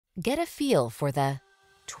Get a feel for the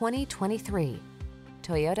 2023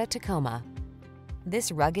 Toyota Tacoma.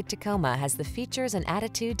 This rugged Tacoma has the features and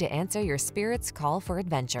attitude to answer your spirit's call for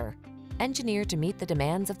adventure. Engineered to meet the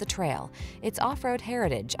demands of the trail, its off-road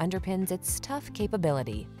heritage underpins its tough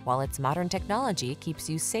capability, while its modern technology keeps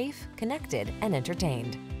you safe, connected, and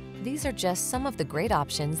entertained. These are just some of the great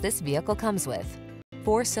options this vehicle comes with: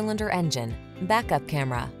 4-cylinder engine, backup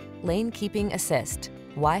camera, lane keeping assist,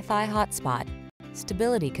 Wi-Fi hotspot,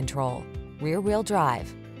 stability control, rear-wheel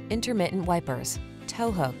drive, intermittent wipers,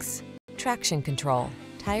 tow hooks, traction control,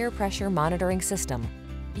 tire pressure monitoring system.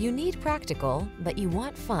 You need practical, but you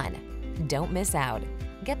want fun. Don't miss out.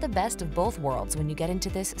 Get the best of both worlds when you get into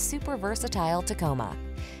this super versatile Tacoma.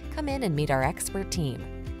 Come in and meet our expert team.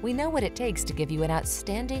 We know what it takes to give you an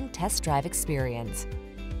outstanding test drive experience.